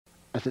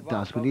as it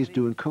does when he's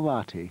doing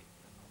karate.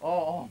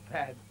 Oh,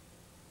 bad.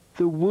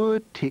 The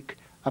word tic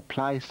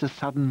applies to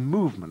sudden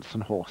movements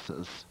in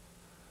horses.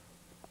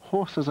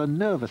 Horses are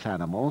nervous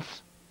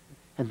animals,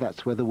 and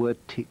that's where the word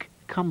tic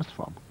comes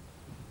from.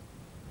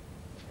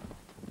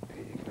 There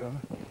you go.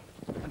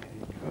 There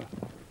you go.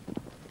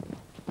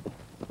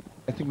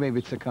 I think maybe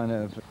it's a kind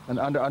of an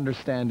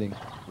understanding,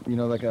 you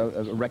know, like a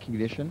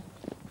recognition.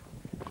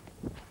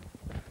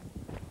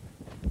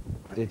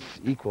 It's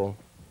equal.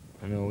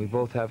 You know, we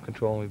both have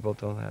control and we both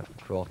don't have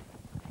control.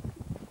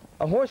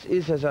 A horse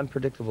is as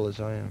unpredictable as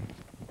I am.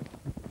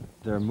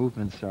 Their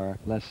movements are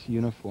less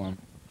uniform.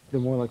 They're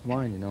more like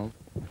mine, you know.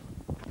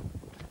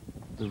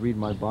 They read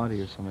my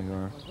body or something,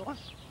 or...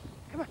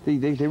 Come on.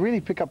 They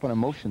really pick up on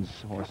emotions,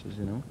 horses,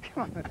 you know.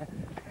 Come on.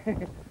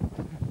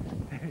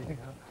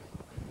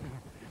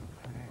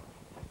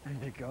 There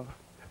you go.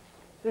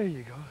 There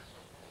you go.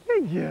 There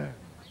you go.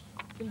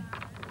 There you go.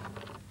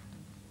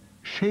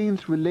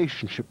 Shane's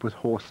relationship with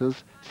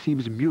horses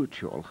seems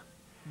mutual.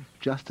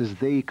 Just as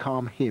they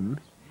calm him,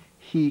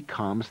 he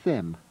calms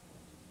them.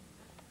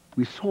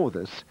 We saw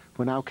this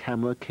when our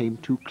camera came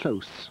too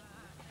close.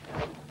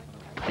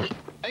 Billy,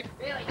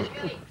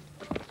 Billy!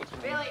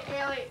 Billy,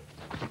 Billy!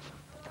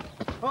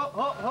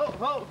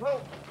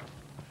 Ho!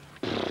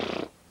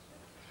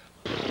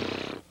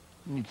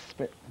 You need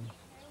spit.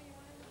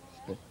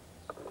 Spit.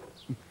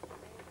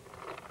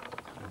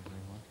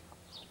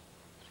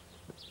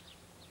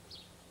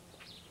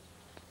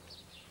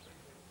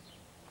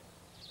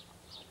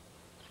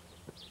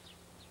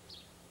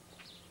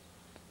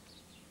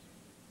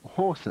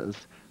 Horses,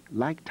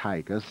 like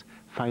tigers,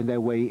 find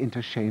their way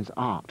into Shane's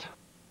art.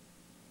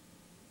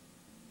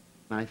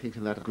 I think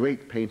in that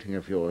great painting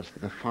of yours,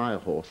 the fire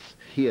horse,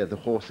 here the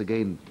horse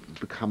again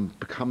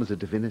becomes a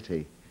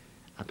divinity.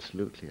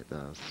 Absolutely it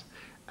does.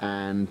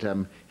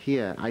 And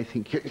here I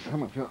think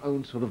some of your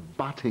own sort of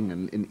butting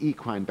and in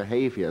equine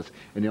behaviours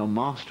and your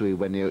mastery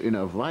when you're, you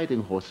know,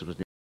 riding horses when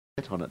you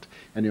get on it,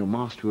 and your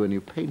mastery when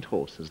you paint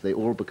horses, they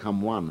all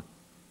become one.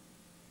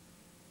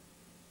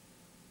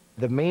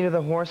 The mane of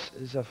the horse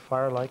is a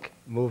fire-like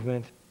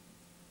movement,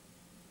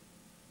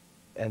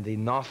 and the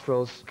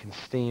nostrils can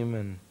steam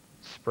and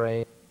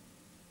spray.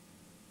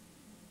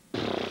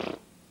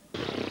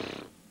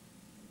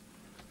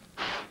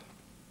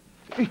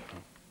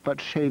 But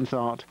Shane's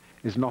art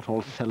is not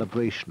all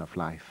celebration of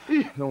life.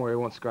 Don't worry, I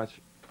won't scratch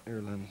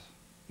your limbs.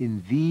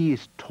 In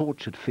these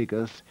tortured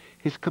figures,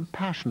 his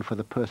compassion for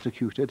the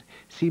persecuted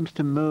seems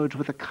to merge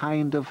with a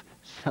kind of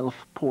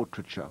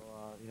self-portraiture.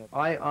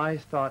 I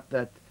thought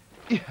that,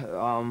 you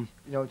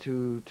know,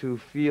 to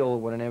feel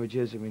what an image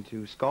is, I mean,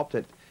 to sculpt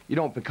it, you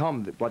don't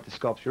become what the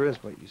sculpture is,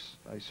 but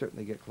I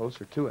certainly get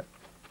closer to it.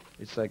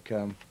 It's like,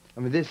 I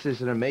mean, this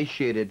is an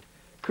emaciated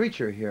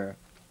creature here,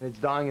 and it's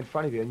dying in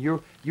front of you, and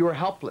you're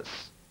helpless.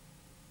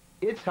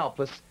 It's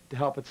helpless to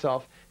help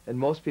itself, and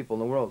most people in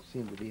the world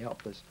seem to be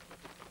helpless.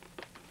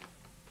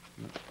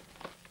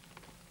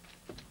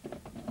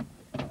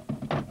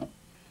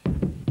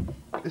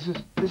 This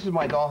is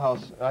my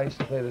dollhouse. I used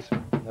to play this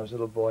when I was a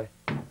little boy.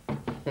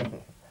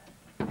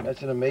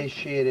 That's an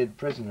emaciated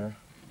prisoner.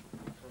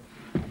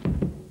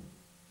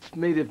 It's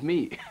made of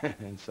me,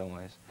 in some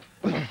ways.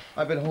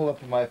 I've been holed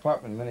up in my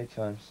apartment many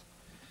times.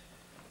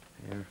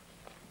 Here.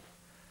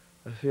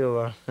 I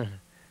feel,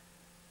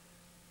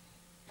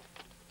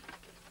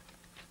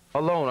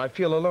 alone. I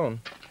feel alone.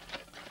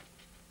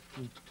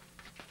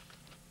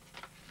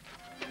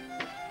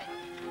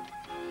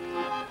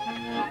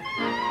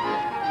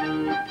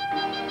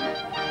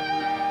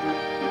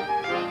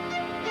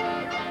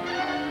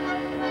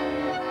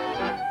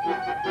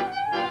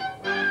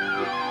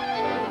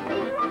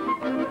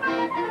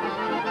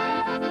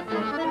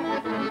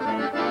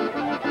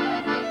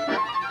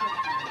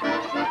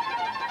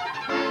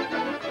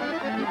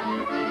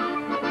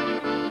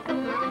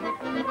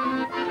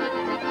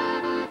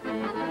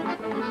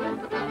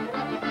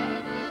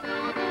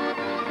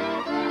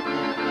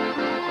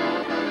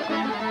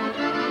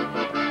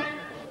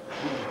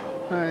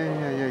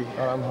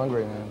 Oh, I'm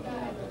hungry, man.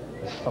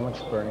 My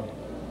stomach's burning.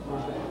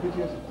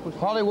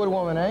 Hollywood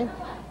woman, eh?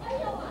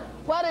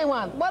 What do you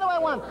want? What do I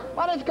want?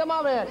 Why don't you come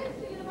over here?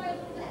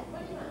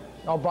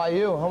 I'll buy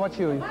you. How much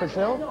you?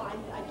 Fistell? No,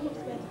 I'm too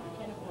expensive. I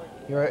can't afford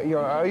it.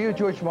 Are you a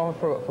Jewish woman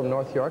from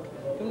North York?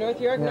 From North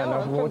York? Yeah,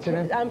 No, what's your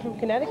name? I'm from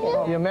Connecticut.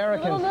 The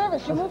Americans. You're a little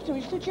nervous. You moved to me.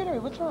 You're too jittery.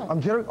 What's wrong?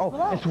 I'm jittery. Oh,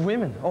 Relax. it's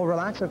women. Oh,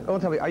 relax. Oh,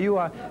 tell me, are you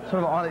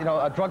sort of you know,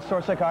 a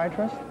drugstore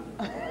psychiatrist?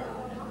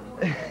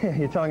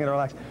 You're telling her to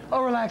relax.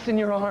 Oh, relax in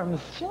your arms.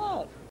 Chill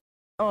out.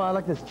 Oh, I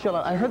like this. Chill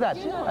out. I heard that.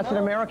 That's an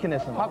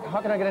Americanism. How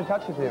can I get in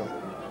touch with you?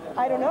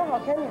 I don't know. How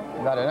can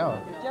you? I don't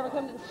know. Did you ever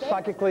come to the States?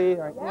 Psychically?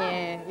 Or,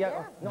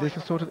 Yeah. No, There's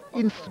a sort of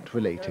instant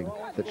relating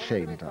that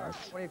Shane does.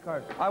 what are your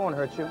cards? I won't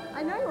hurt you.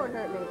 I know you won't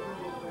hurt me.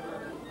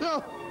 No.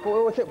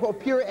 What's it? Well,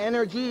 pure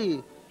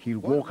energy. He'll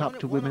walk up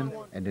to women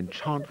and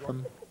enchant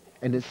them,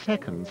 and in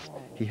seconds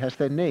he has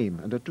their name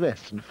and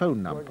address and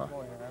phone number,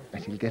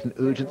 and he'll get an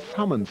urgent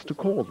summons to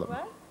call them.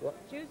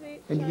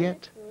 And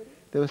yet,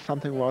 there was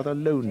something rather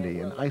lonely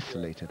and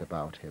isolated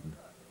about him.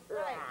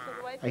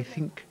 I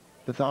think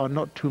that there are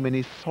not too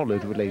many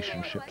solid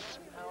relationships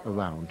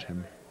around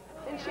him.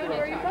 And Shane,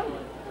 where are you from?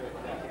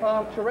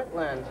 Tourette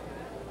land.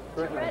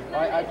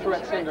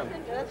 Tourette Syndrome.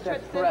 That's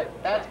That's Tourette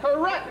correct. That's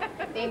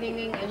correct. Ding, ding,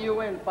 ding, and you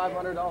win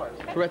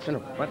 $500. Tourette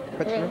syndrome. What?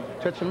 Tourette syndrome?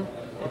 Tourette syndrome.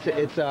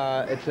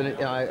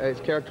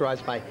 It's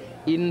characterized by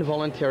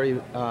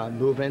involuntary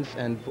movements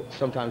and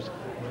sometimes,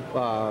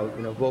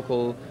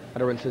 vocal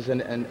utterances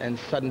and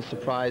sudden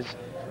surprise.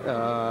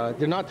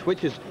 They're not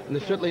twitches, and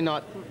they're certainly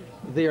not.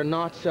 They are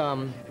not,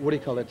 what do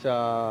you call it,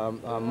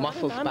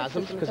 muscle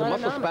spasms, because a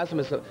muscle spasm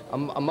is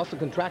a muscle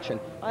contraction.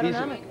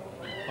 Autonomic.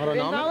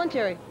 Autonomic?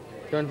 Involuntary.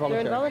 They're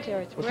involuntary. They're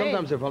involuntary. It's Well, brain.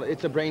 sometimes they're voluntary.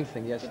 It's a brain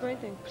thing, yes. It's a brain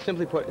thing.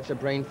 Simply put, it's a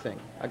brain thing.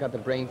 I got the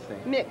brain thing.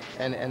 Mixed.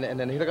 And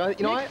then he's like,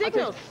 you know, Mixed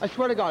signals. I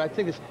swear to God, I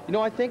think this. You know,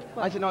 I think.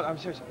 What? I said, no, I'm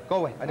serious. Go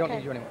away. I don't Okay.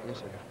 need you anymore. Yes,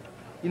 sir.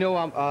 You know,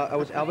 I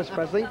was Elvis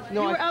Presley.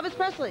 No, You were I, Elvis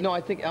Presley. No, I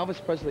think Elvis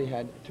Presley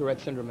had Tourette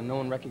syndrome and no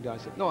one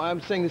recognized it. No,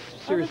 I'm saying this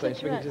seriously. had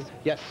Tourette's?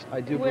 Yes,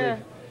 I do Where?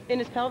 believe. In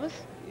his pelvis?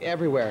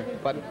 Everywhere,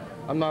 but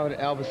I'm not an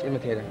Elvis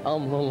imitator.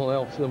 I'm an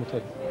Elvis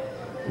imitator.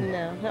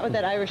 No, not with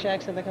that Irish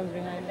accent that comes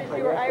behind us.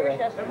 You were Irish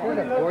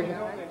yesterday.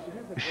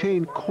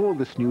 Shane called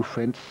this new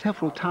friend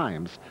several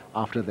times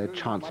after their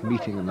chance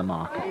meeting in the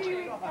market.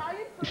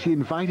 She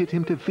invited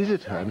him to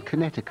visit her in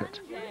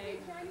Connecticut.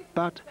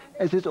 But,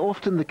 as is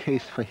often the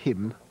case for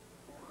him,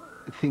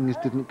 things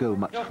didn't go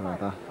much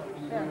further.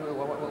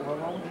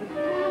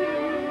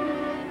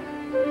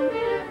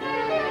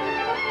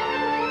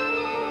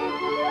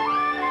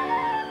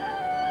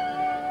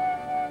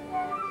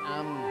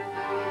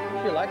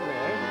 She likes me,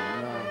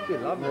 eh? She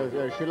loves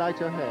me. She liked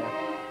your hair.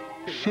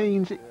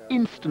 Shane's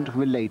instant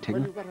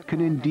relating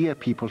can endear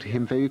people to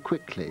him very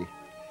quickly.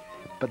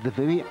 But the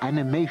very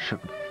animation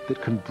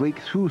that can break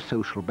through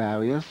social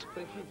barriers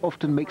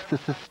often makes the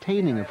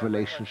sustaining of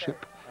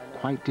relationship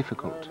quite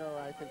difficult.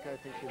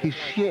 His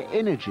sheer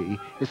energy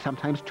is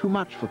sometimes too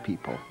much for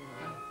people.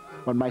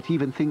 One might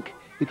even think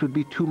it would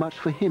be too much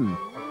for him.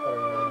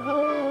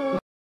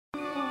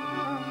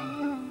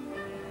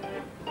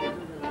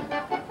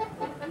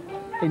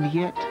 And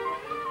yet,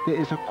 there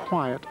is a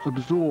quiet,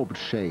 absorbed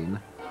Shane,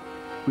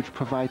 which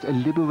provides a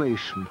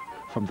liberation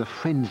from the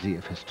frenzy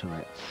of his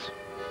Tourette's.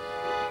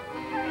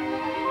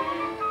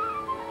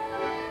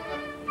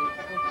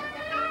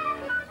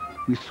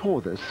 We saw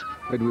this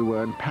when we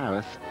were in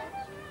Paris.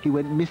 He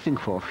went missing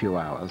for a few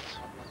hours.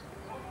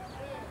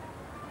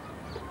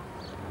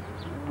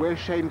 Where's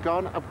Shane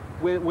gone?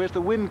 Where's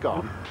the wind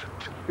gone?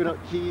 You know,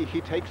 he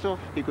takes off.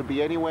 He could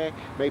be anywhere.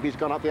 Maybe he's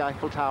gone up the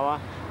Eiffel Tower.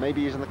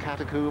 Maybe he's in the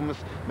catacombs.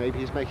 Maybe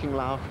he's making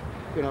love.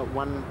 You know,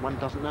 one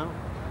doesn't know.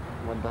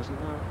 One doesn't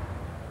know.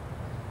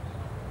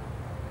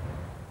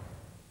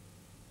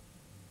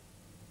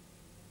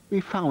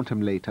 We found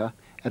him later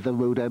at the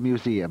Rodin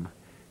Museum,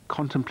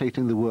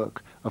 contemplating the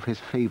work of his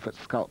favorite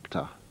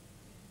sculptor.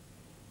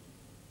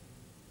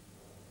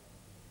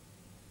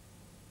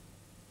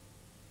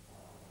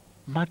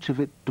 Much of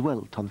it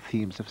dwelt on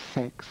themes of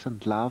sex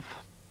and love.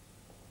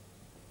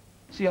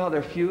 See how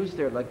they're fused?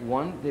 They're like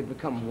one. They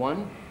become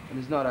one, and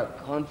there's not a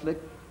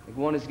conflict. Like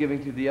one is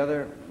giving to the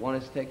other, one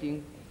is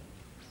taking.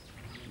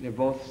 They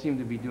both seem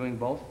to be doing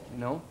both, you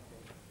know?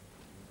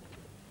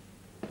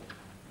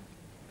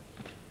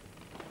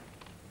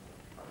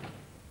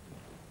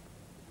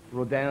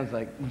 Rodin's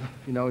like,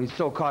 you know, he's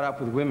so caught up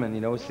with women,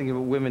 you know, he's thinking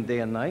about women day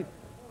and night.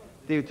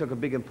 They took a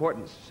big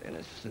importance in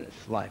his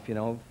life, you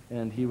know,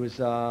 and he was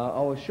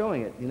always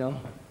showing it, you know,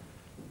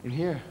 in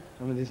here.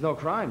 I mean, there's no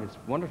crime, it's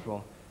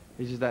wonderful.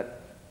 It's just that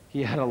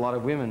he had a lot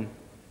of women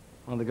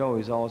on the go. He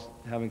was always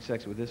having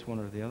sex with this one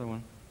or the other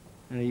one.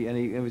 And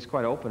he was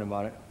quite open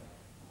about it.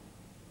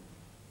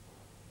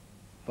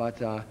 But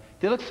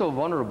they look so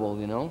vulnerable,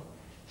 you know,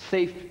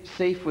 safe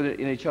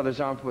in each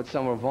other's arms, but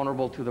somewhere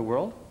vulnerable to the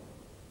world.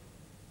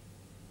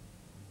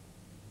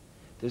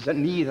 There's a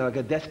need, like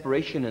a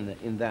desperation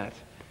in that.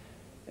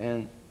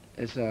 And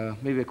it's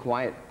maybe a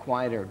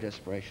quieter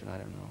desperation, I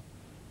don't know.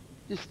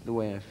 Just the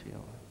way I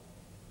feel.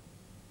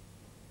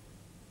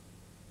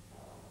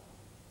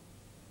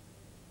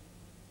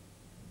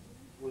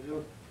 Was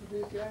it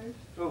these guys?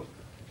 Oh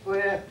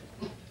yeah.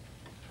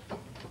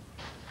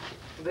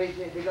 They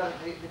got in touch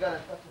with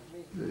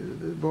me.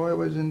 The boy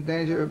was in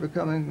danger of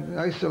becoming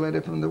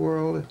isolated from the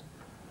world,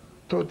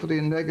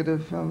 totally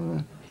negative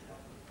from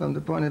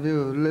the point of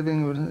view of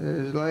living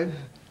his life.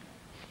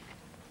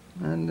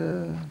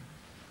 And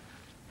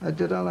I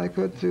did all I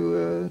could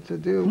to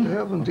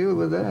help him deal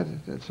with that.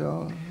 That's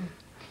all.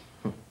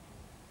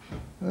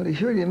 But he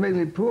surely made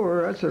me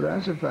poor.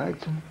 That's a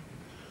fact.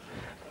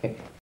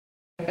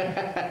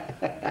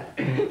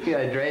 You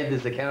gotta drain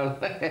this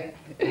account.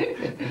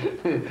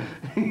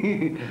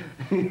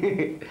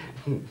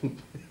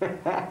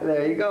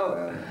 There you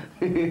go.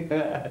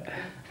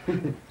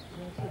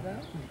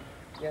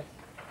 Yes.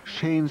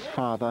 Shane's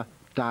father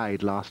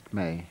died last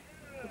May.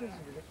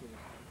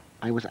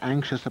 I was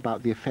anxious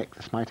about the effect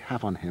this might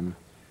have on him,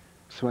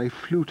 so I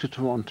flew to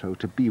Toronto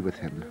to be with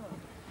him.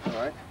 All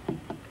right.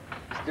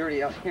 It's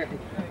dirty out here.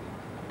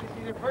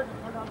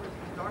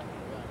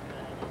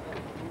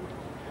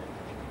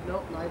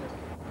 No, neither.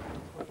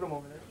 put them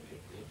over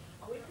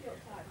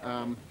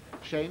there.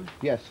 Shane?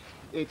 Yes.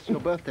 It's your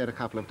birthday in a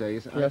couple of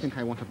days. I Yes. think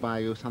I want to buy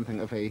you something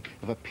of a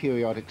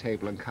periodic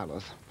table in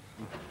colours.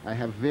 I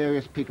have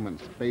various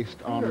pigments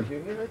based on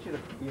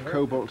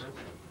cobalt,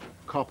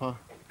 copper.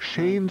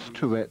 Shane's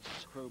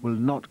Tourette's will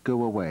not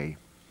go away.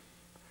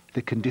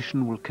 The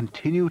condition will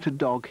continue to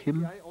dog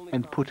him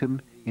and put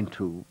him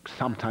into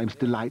sometimes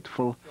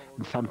delightful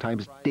and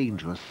sometimes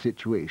dangerous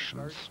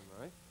situations.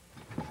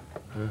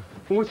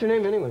 What's your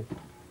name anyway?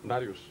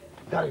 Darius.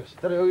 Darius.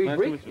 Are you Nice to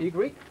Greek? meet Are you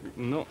Greek?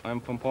 No, I'm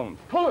from Poland.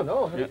 Poland.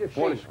 Oh, how do Yeah, you do?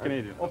 Polish, Shane.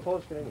 Canadian. Oh,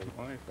 Polish Canadian.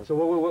 Alright. So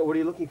what are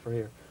you looking for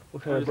here?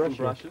 What kind of brush?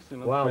 brushes, you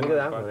know. Wow, look at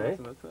that one, eh? buttons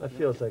and that's it, That yeah.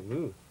 feels like,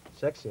 ooh,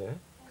 sexy, eh?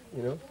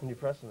 You know, when you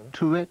press it.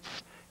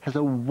 Tourette's has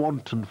a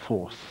wanton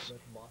force.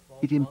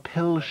 It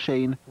impels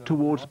Shane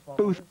towards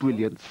both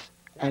brilliance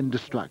and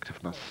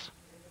destructiveness.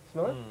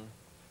 Smell it?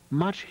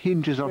 Much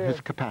hinges on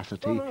his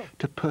capacity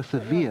to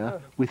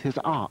persevere with his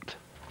art.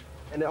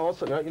 And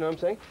also, you know what I'm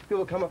saying?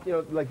 People come up, you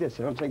know, like this,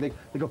 you know what I'm saying?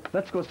 They go,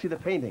 let's go see the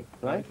painting,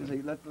 right? They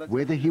say, let's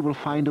Whether he will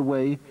find a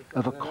way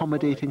of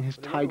accommodating his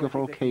tiger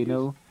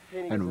volcano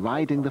and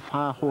riding the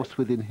fire horse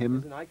within him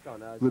There's an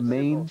icon, it's a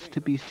remains symbol.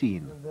 to be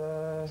seen.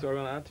 And, So you're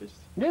an artist?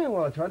 yeah,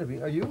 well, I try to be.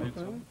 Are you?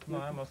 No,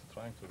 I'm also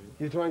trying to be.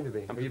 You're trying to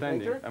be. I'm Are you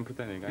pretending. painter? I'm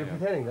pretending. I You're am.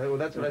 pretending. Well,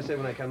 that's what I say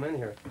when I come in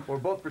here. We're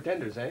both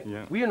pretenders, eh?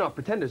 Yeah. We are not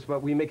pretenders,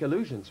 but we make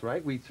illusions,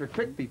 right? We sort of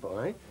trick people,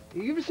 right?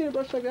 You ever seen a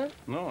brush like that?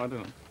 No, I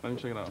don't know. Let me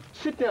check it out.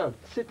 Sit down.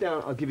 Sit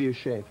down. I'll give you a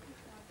shave.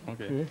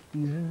 Okay.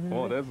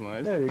 Oh, that's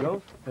nice. There you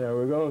go. There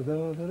we go.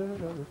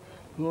 Isn't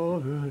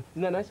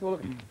that nice? Well,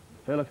 look.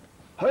 Hey, look.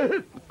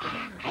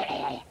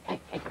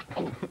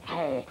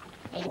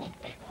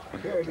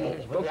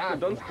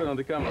 Don't spin on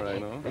the camera, you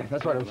know.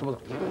 That's right. I'm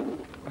supposed to.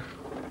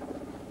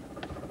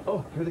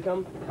 Oh, here they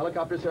come.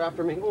 Helicopters are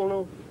after me. Oh,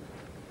 no.